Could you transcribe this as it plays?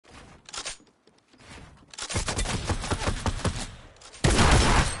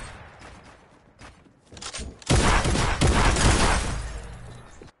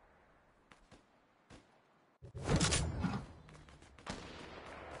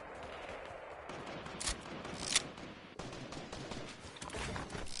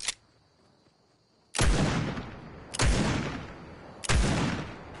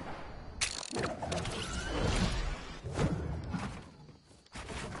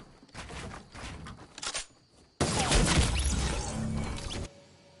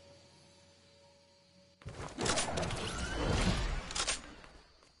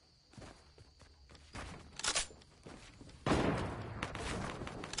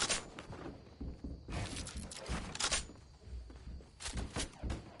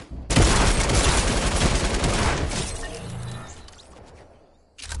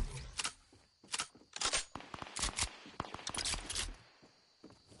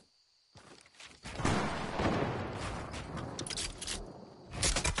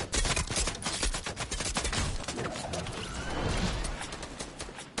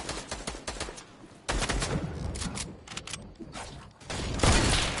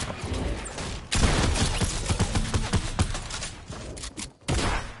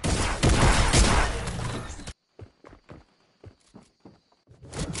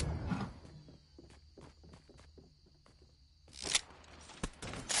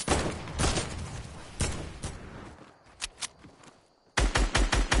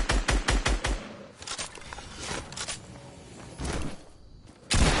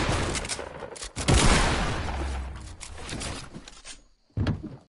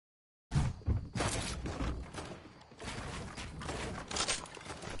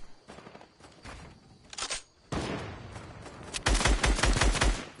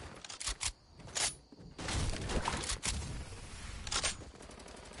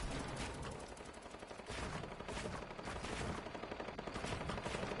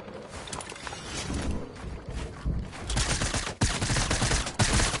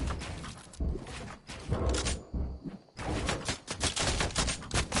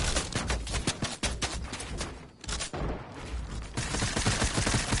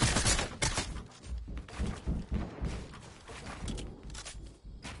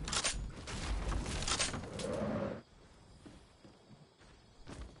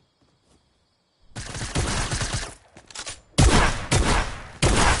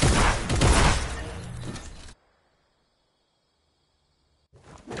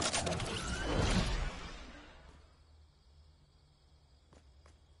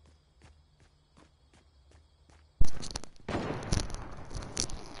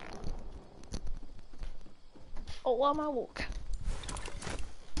Oh, why am I walking?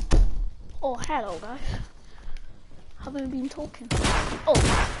 Oh, hello guys. Haven't been talking. Oh.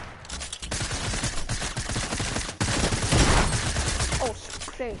 Oh,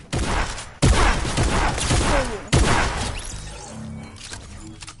 great.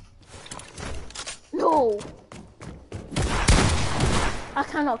 No! I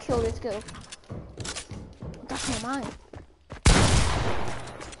cannot kill this girl. That's not mine.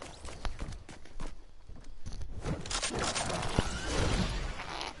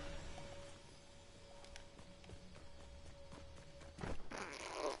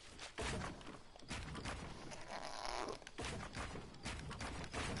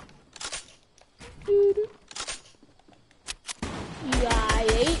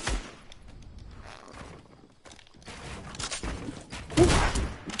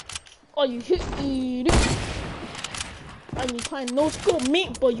 Oh, you hit me. And you try and no scope me,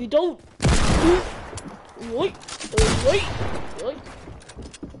 but you don't. Wait.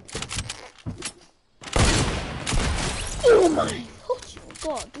 Oh my! Oh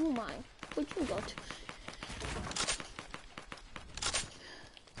God! Oh my! What you got?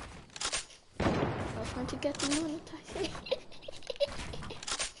 I'm trying to get the monetization.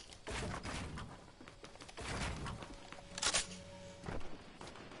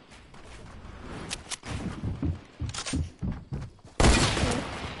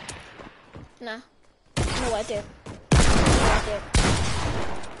 Nah. No idea.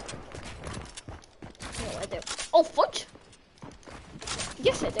 No idea. Oh, fudge!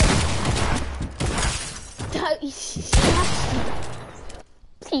 Yes, I did. That is nasty.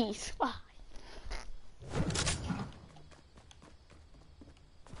 Please, why?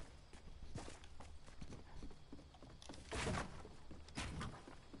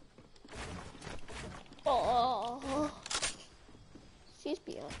 Oh, she's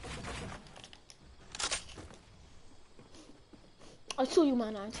beyond. I saw you,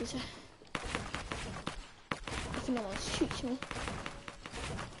 man, auntie. If no one shoots me.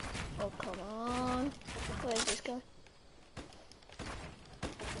 Oh, come on. Where is this guy?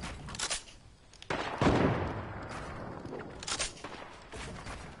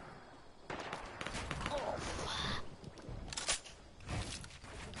 Oh, fuck.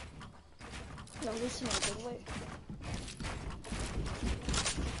 No, this is not a good way.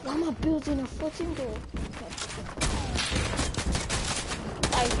 Why am I building a footing door?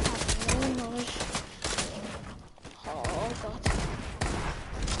 I have no knowledge. Oh, God.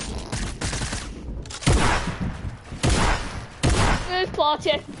 First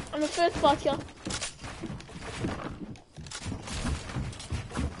party. I'm a first partyer.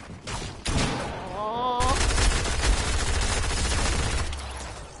 Oh.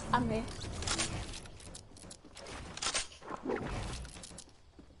 I'm here.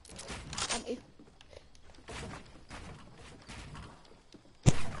 I'm here.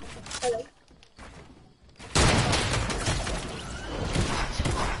 Hello.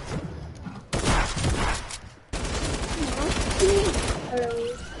 Hello.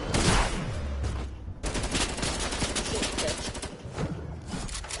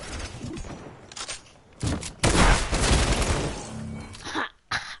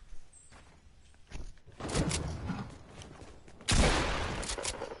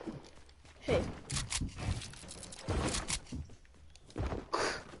 Hey.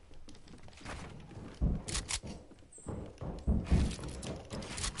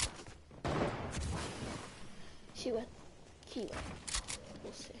 She went.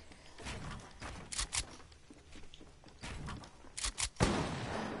 We'll see.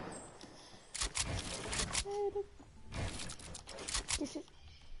 This is.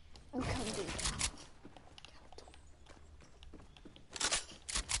 I'm coming.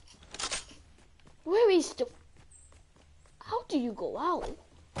 Where is the? How do you go out?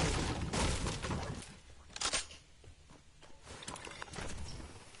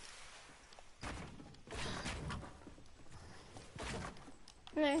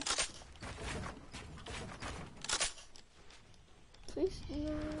 No. Please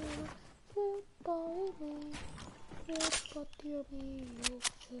no. Goodbye, me.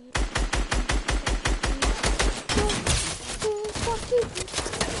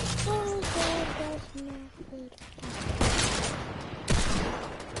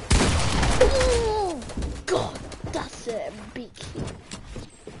 Oh God, that's a big hit.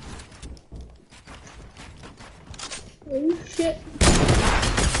 Oh shit.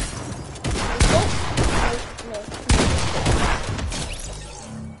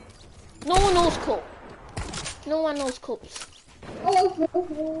 No one knows cope. No one knows copes. Oh.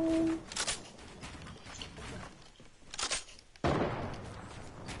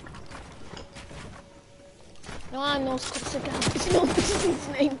 No I know it's not his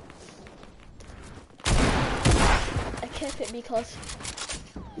name. I kept it because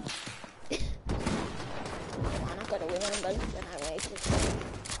man, I gotta remember when I write it.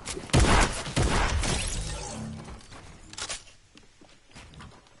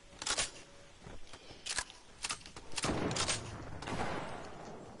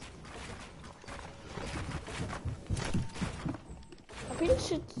 I really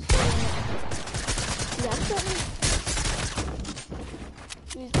should yeah,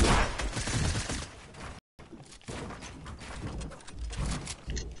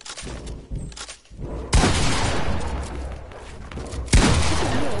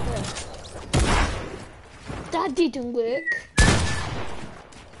 that didn't work.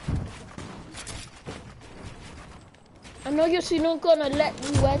 I know you're not gonna let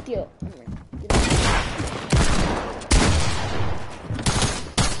me wet you.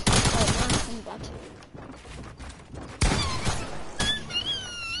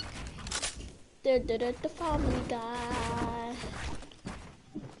 The family guy.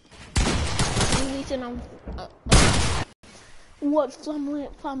 The reason I'm what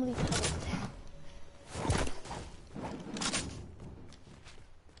family guy?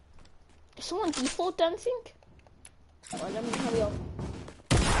 Is someone default dancing? Oh, let me hurry up.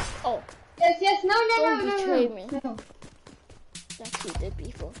 Oh. Yes, no. Don't betray me. No. That's what he did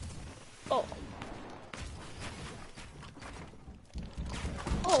before. Oh.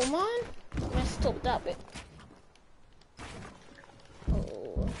 Oh man, messed up that bit.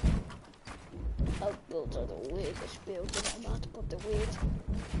 Oh. Our builds are the weirdest builds, and I'm about to put the weird.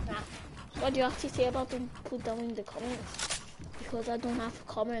 Nah. What do you have to say about them? Put down in the comments. Because I don't have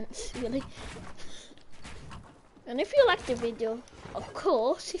comments, really. And if you like the video, of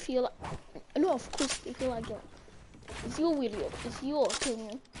course, if you like, no, of course, if you like it, it's your video, it's your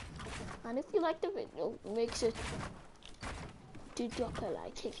opinion. And if you like the video, make sure to drop a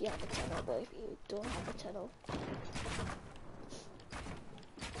like if you have a channel, but if you don't have a channel.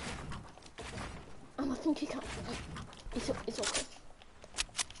 And I think you can, it's okay.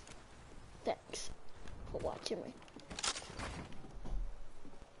 Thanks for watching me.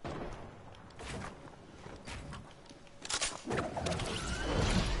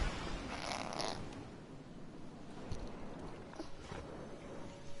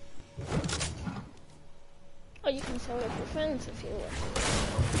 Or you can share it with your friends if you want.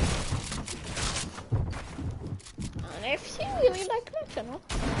 And if you really like my channel,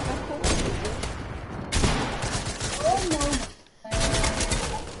 I'll put a video. Oh no.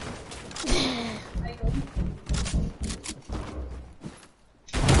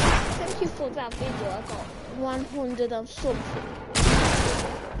 Thank you for that video. I got 100 and something.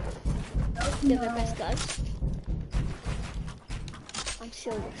 You're the best, guys. I'm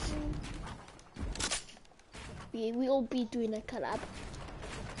serious. We will be doing a collab.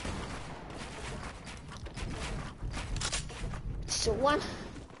 So one,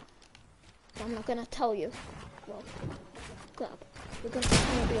 I'm not gonna tell you. Well, collab. We're gonna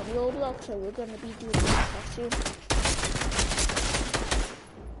be on Roblox, so we're gonna be doing that soon.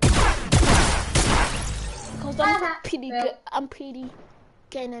 Because I'm pretty good. I'm pretty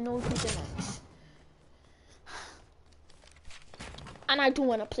getting an old with the max. And I do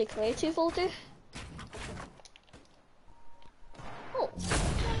want to play creative all day. Oh.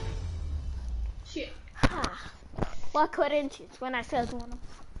 Shit. Ha. What coincidence when I said I want to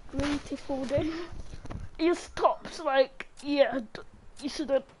creative all day. You stopped like, yeah, you should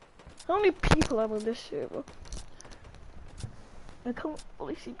have. How many people are on this server? I can't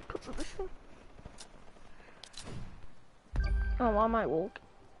really see because of this one. Oh, I might walk.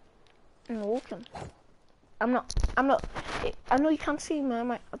 I'm walking. I'm not. I know you can't see me.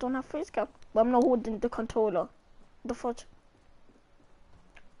 I don't have face cap, but I'm not holding the controller. The fudge.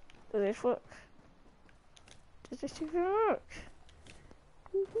 Does this work? Does this even work?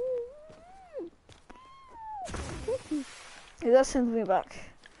 He does send me back.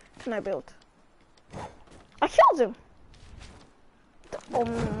 Can I build? I killed him. Oh,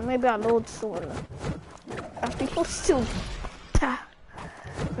 maybe I load someone. Are people still?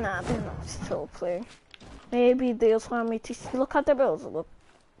 Nah, they're not still playing. Maybe they just want me to look at the builds. Look,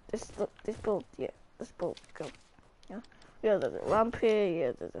 this build, yeah, this build, go. Yeah, there's a ramp here.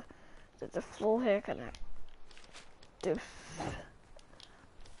 Yeah, there's a floor here. Can I do?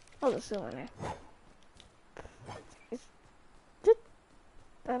 I'll just zoom in here.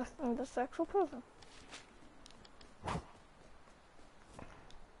 That's the sexual person.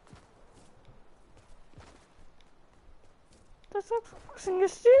 The sexual person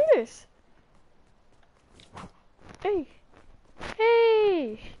is doing this. Hey,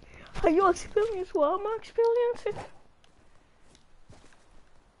 Are you experiencing what I'm experiencing?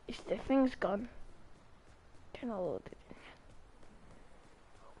 Is the thing's gone? Can I load it in?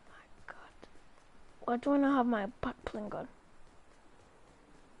 Oh my god. Why do I not have my back bling on?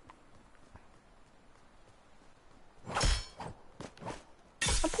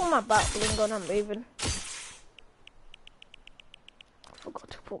 I put my back bling on, I'm leaving. I forgot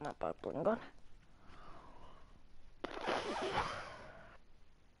to put my back bling on.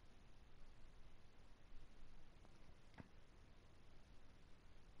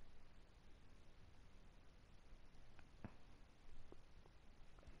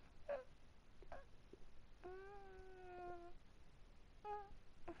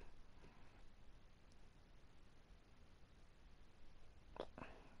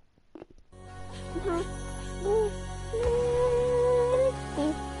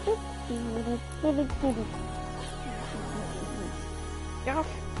 Yeah,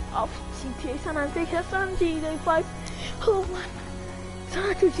 off GTA San Andreas and GTA 5. Oh man, San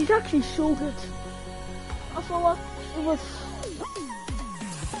Andreas is actually so good. I thought it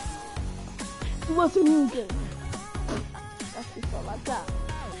was a new game. Actually felt like that.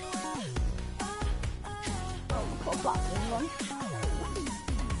 Put that in one.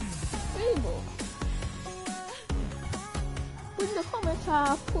 Rainbow. In the comments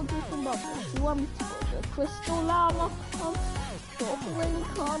I put different bubbles. You want me to put the crystal llama on, the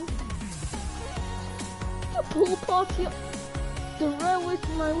link on, the pool party, the rarest,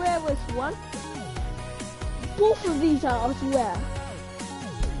 my rarest one. Both of these are as rare.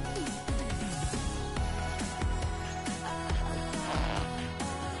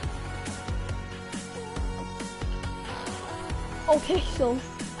 Okay, so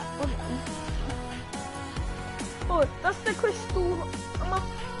oh, that's the crystal. I'm gonna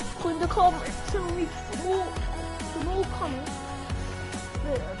put in the comments and read the more comments.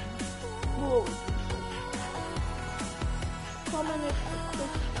 There. Whoa. Comment if the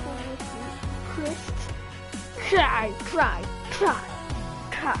crystal with you. Try.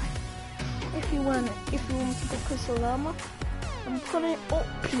 If you want to put crystal llama, I'm putting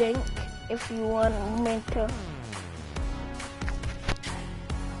up link if you want to make a.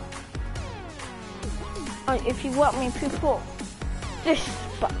 If you want me to put this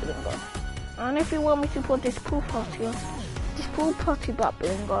battling on, and if you want me to put this pool party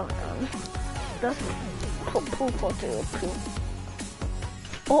battling on, and just put pool party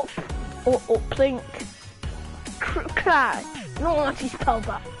up link, cry, not want to spell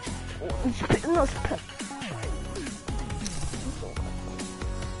that, not spell.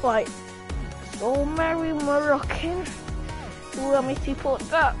 Right, so Mary Moroccan, you want me to put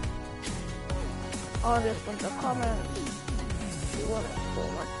that? All this in the comments. If you want so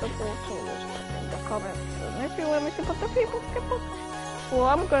much support, in the comments. And if you want me to put the people, well,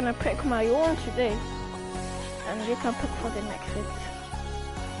 I'm gonna pick my own today, and you can pick for the next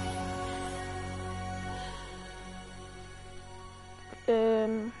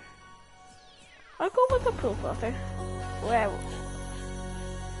video. I go with the pool party. Well,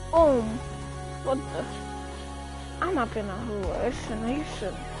 what the? I'm up in a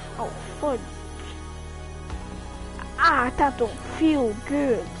hallucination. Oh, fudge. That don't feel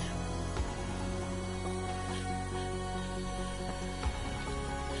good.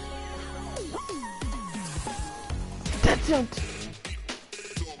 Doesn't.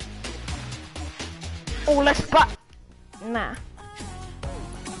 Oh, let's back. Nah.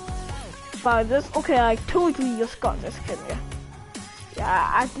 By this, okay, I totally just got this kid, yeah.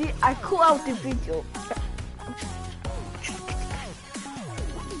 Yeah, I did. I cut out the video.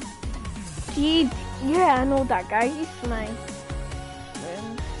 Yeah, I know that guy. He's my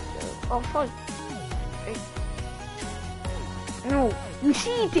friend. Oh, fuck. No, you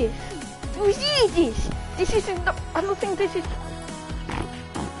see this? You see this? This isn't. I don't think this is.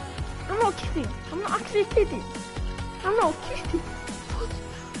 I'm not kidding. I'm not actually kidding. I'm not kidding.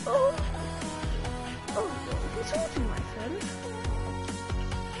 Oh, he's holding my friend.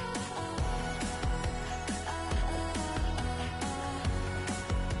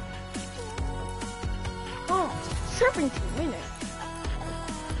 Oh, 17 minutes.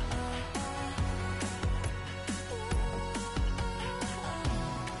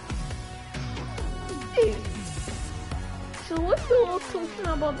 Hey. So if you're talking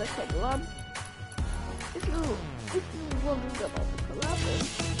about the collab, if you wondering about the collab,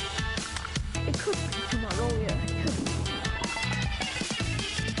 it could be tomorrow, yeah, it could be.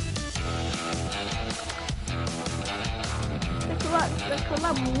 The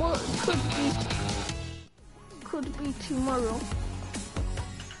collab could be tomorrow.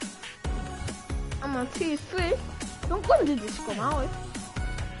 I'm on T3. When did this come out?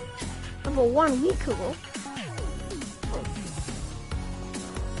 about 1 week ago.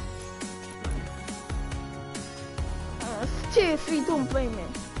 Seriously, don't blame me.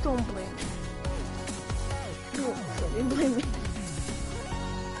 Don't blame me. Don't blame me.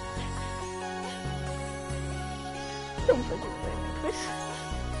 Don't blame me, Chris.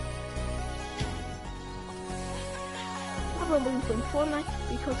 I've been playing Fortnite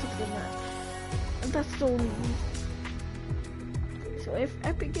because of the map. And that's the only reason. So if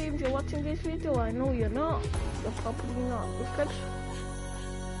Epic Games you're watching this video, I know you're not. You're probably not, because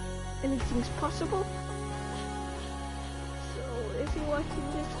anything's possible. So if you're watching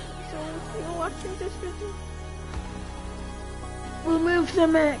this video, remove the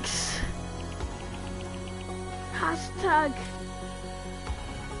mix. Hashtag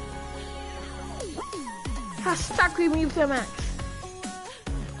remove the max.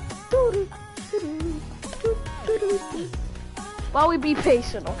 While we be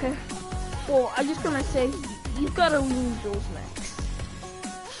patient, okay? Well, I'm just gonna say, you gotta remove those max.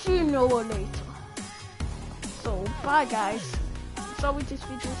 Sooner or later. So, bye guys. Sorry this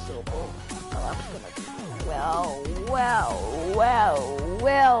video is so old. Oh, I'm gonna do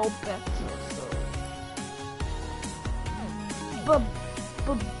well better. So,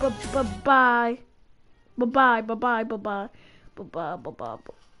 bye. Bye-bye.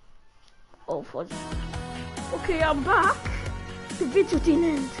 Oh, fudge. Okay, I'm back. The video didn't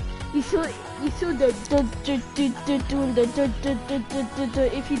end. You saw the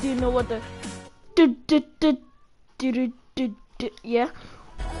if you didn't know what the yeah.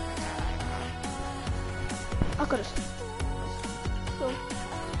 I got it.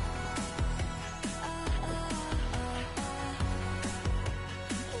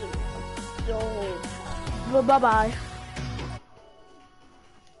 So bye-bye.